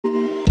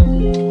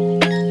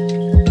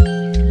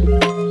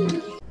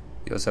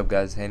Yo, what's up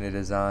guys, Hayden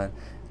Design,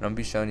 and I'm gonna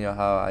be showing you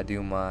how I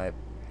do my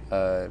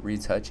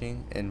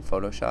retouching in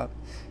Photoshop.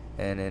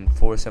 And in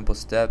 4 simple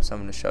steps, I'm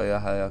gonna show you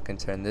how y'all can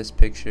turn this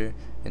picture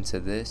into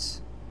this.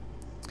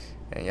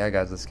 And yeah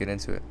guys, let's get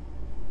into it.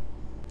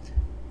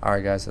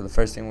 Alright guys, so the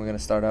first thing we're gonna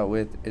start out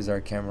with is our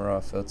camera raw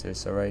filter.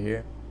 So right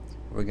here,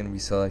 we're gonna be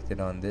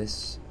selected on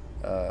this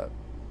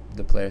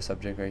the player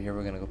subject right here.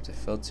 We're gonna go up to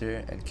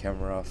filter and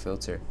camera raw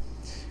filter.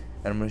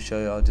 And I'm going to show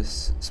you all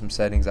just some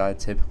settings I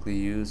typically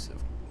use.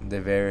 They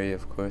vary,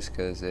 of course,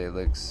 because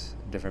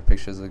different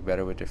pictures look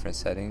better with different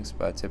settings.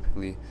 But I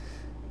typically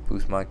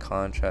boost my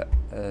contrast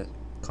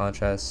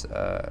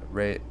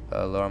rate,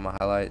 lower my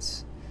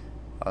highlights.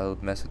 I'll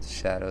mess with the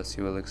shadows,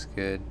 see what looks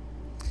good,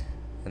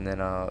 and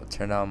then I'll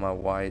turn down my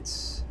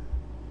whites,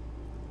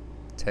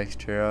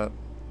 texture up,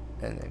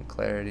 and then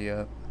clarity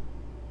up.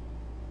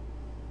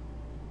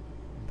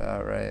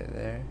 About right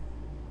there.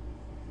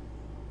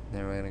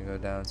 Then we're going to go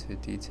down to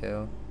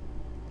detail.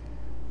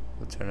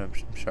 We'll turn up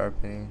some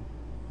sharpening.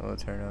 We'll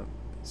turn up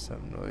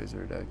some noise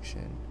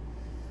reduction.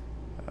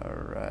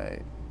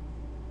 Alright.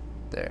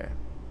 There.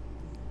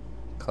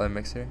 Color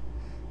mixer.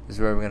 This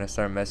is where we're going to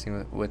start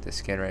messing with the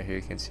skin right here.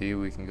 You can see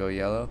we can go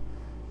yellow.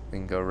 We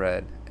can go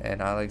red.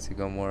 And I like to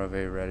go more of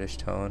a reddish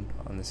tone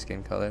on the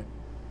skin color.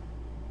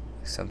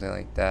 Something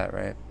like that,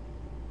 right?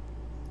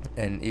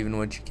 And even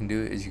what you can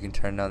do is you can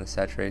turn down the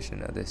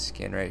saturation of this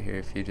skin right here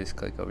if you just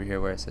click over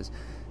here where it says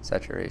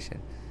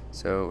saturation.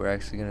 So we're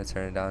actually going to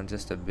turn it down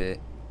just a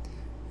bit,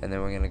 and then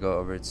we're going to go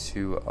over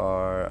to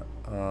our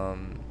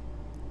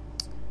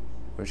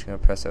we're just going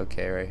to press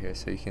OK right here,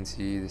 so you can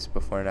see this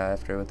before and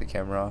after with the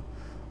camera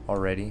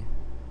already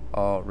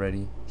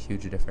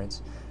huge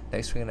difference.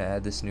 Next we're going to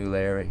add this new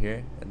layer right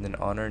here, and then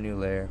on our new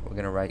layer we're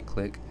going to right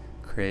click,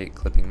 create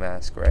clipping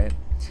mask. Right,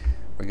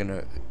 we're going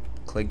to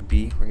click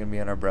B, we're going to be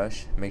on our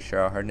brush, make sure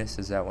our hardness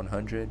is at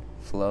 100,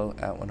 flow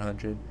at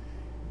 100, and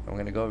we're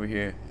going to go over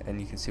here,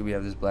 and you can see we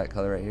have this black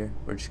color right here.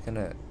 We're just going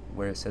to,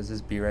 where it says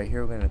this B right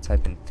here, we're going to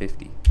type in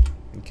 50,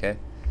 okay?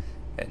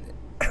 And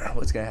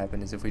what's going to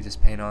happen is if we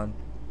just paint on,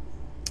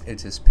 it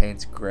just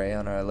paints gray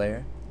on our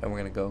layer, and we're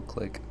going to go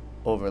click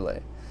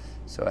overlay,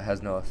 so it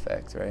has no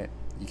effect, right?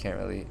 You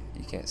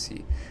can't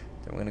see.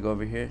 Then we're going to go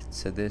over here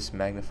to this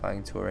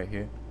magnifying tool right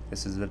here.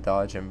 This is the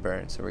dodge and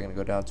burn, so we're going to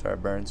go down to our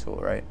burn tool,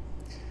 right?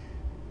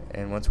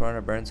 And once we're on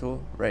our burn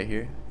tool right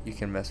here, you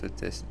can mess with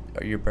this.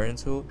 Your burn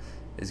tool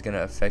is going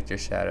to affect your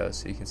shadows.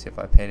 So you can see if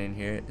I paint in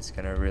here, it's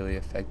going to really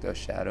affect those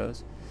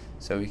shadows.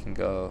 So we can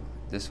go,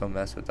 this will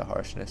mess with the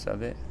harshness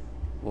of it.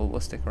 We'll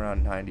stick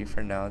around 90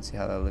 for now and see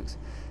how that looks.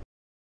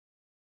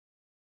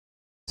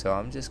 So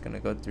I'm just going to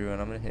go through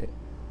and I'm going to hit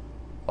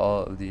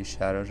all of these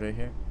shadows right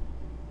here.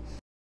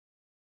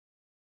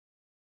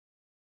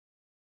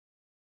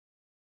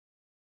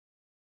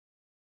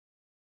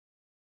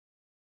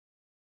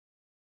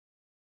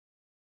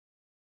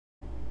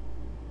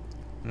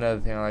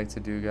 Another thing I like to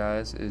do,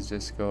 guys, is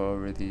just go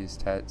over these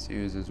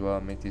tattoos as well,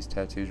 make these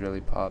tattoos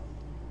really pop.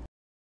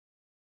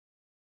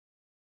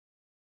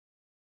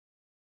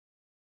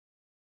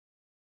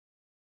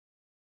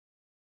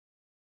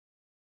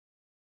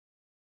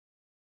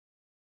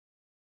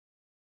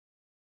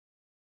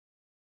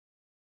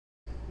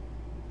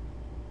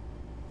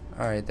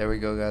 Alright, there we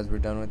go guys, we're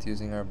done with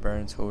using our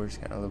burn tool. We're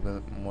just getting a little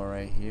bit more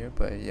right here,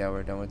 but yeah,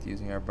 we're done with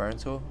using our burn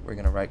tool. We're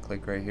going to right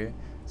click right here,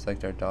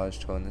 select our dodge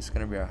tool, and this is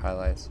going to be our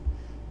highlights.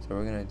 So what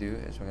we're going to do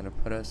is we're going to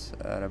put us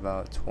at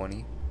about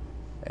 20,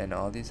 and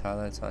all these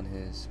highlights on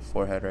his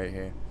forehead right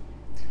here,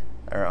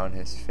 or on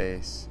his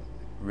face.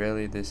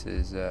 Really, this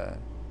is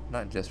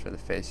not just for the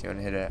face, you want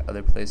to hit it at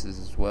other places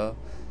as well,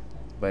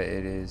 but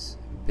it is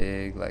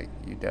big, like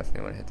you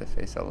definitely want to hit the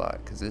face a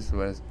lot, because this is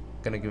what is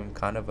going to give him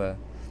kind of that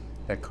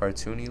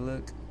cartoony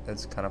look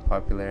that's kind of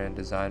popular in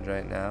designs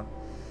right now,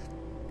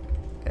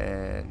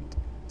 and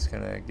it's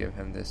gonna give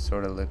him this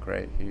sort of look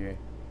right here,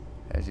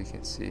 as you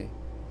can see.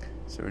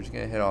 So we're just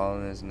gonna hit all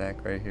on his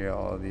neck right here,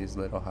 all of these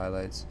little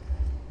highlights.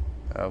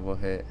 We'll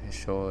hit his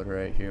shoulder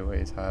right here where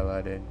he's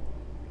highlighted.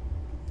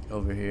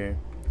 Over here,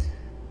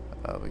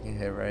 we can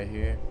hit right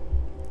here,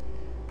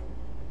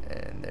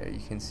 and there you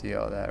can see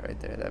all that right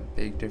there, that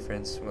big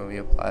difference when we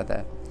apply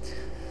that.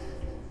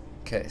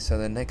 Okay, so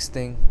the next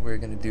thing we're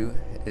going to do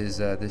is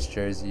this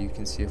jersey. You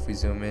can see if we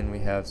zoom in, we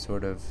have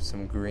sort of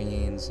some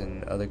greens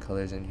and other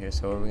colors in here.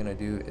 So what we're going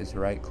to do is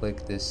right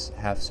click this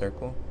half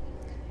circle,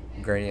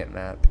 gradient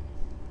map,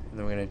 and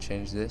then we're going to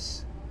change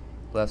this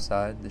left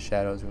side, the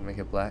shadows, we're going to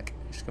make it black.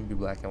 It's just going to be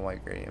black and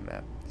white gradient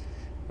map.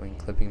 We can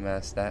clipping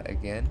mask that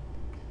again,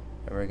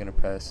 and we're going to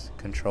press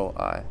Control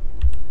I.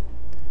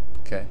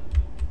 Okay,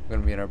 we're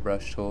going to be in our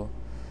brush tool,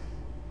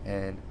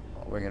 and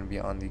we're going to be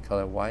on the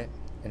color white.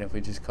 And if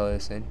we just color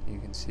this in, you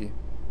can see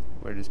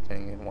we're just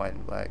painting in white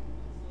and black,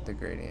 the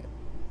gradient.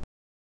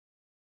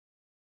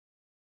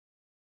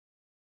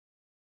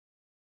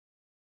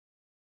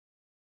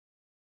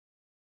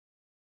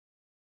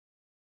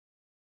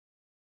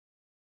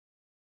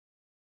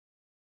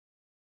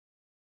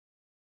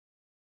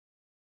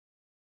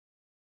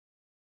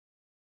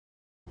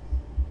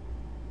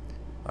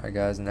 Alright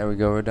guys, and there we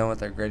go, we're done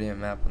with our gradient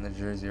map on the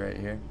jersey right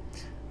here.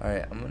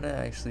 Alright, I'm gonna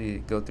actually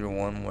go through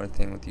one more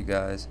thing with you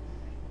guys.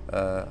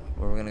 What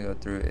we're gonna go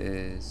through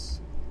is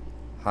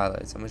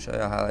highlights. I'm gonna show you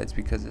highlights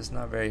because it's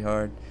not very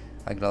hard.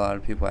 I get a lot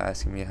of people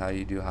asking me how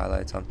you do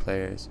highlights on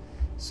players,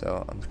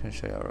 so I'm just gonna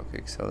show you real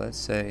quick. So let's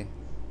say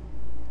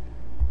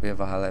we have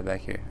a highlight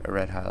back here, a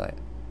red highlight.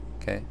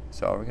 Okay,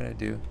 so all we're gonna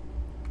do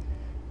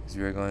is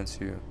we're going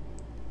to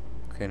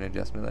create an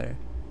adjustment layer,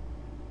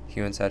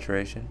 hue and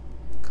saturation,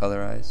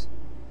 colorize,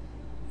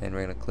 and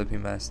we're going to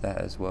clipping mask that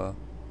as well,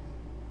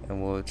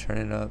 and we'll turn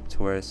it up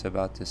to where it's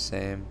about the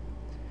same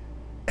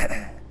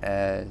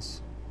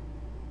as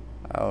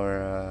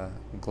our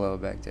glow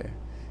back there.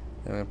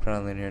 Then we're going to put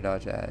on linear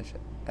dodge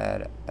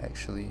add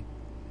actually,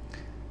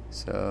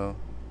 so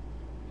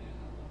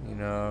you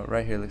know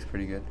right here looks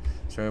pretty good.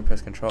 So we're going to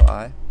press Control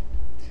I.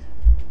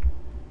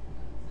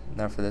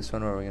 Now for this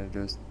one, what we're going to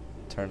do is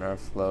turn our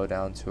flow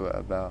down to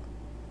about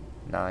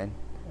 9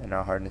 and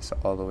our hardness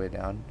all the way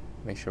down.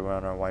 Make sure we're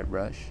on our white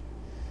brush,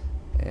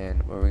 and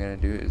what we're going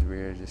to do is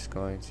we're just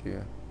going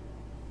to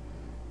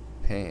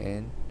paint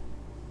in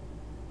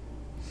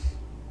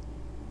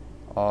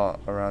all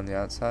around the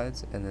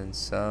outsides, and then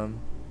some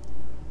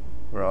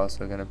we're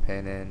also going to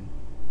paint in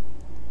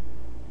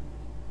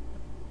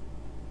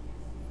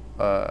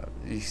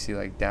you see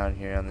like down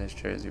here on this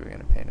jersey we're going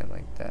to paint it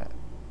like that,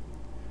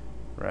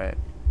 right?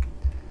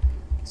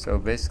 So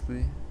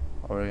basically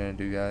all we're going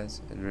to do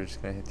guys is we're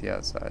just going to hit the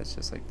outsides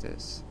just like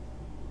this.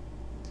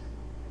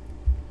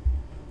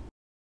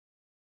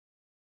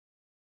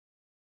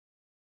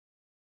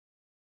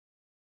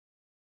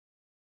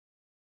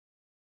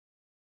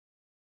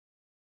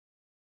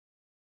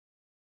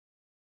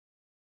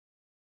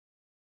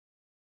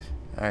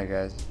 Alright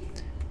guys,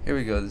 here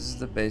we go. This is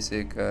the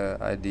basic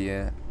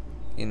idea.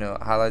 You know,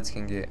 highlights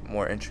can get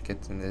more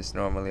intricate than this.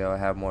 Normally I'll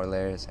have more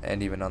layers,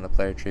 and even on the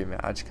player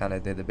treatment I just kind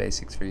of did the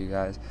basics for you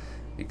guys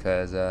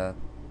because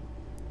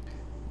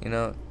you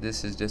know,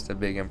 this is just a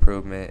big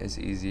improvement. It's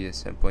easy, it's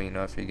simple. You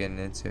know, if you're getting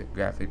into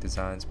graphic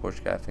design, sports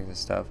graphics and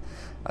stuff,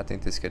 I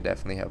think this could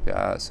definitely help you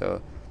out.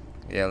 So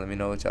yeah, let me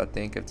know what y'all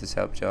think, if this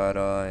helped y'all at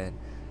all, and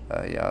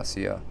yeah, I'll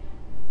see y'all.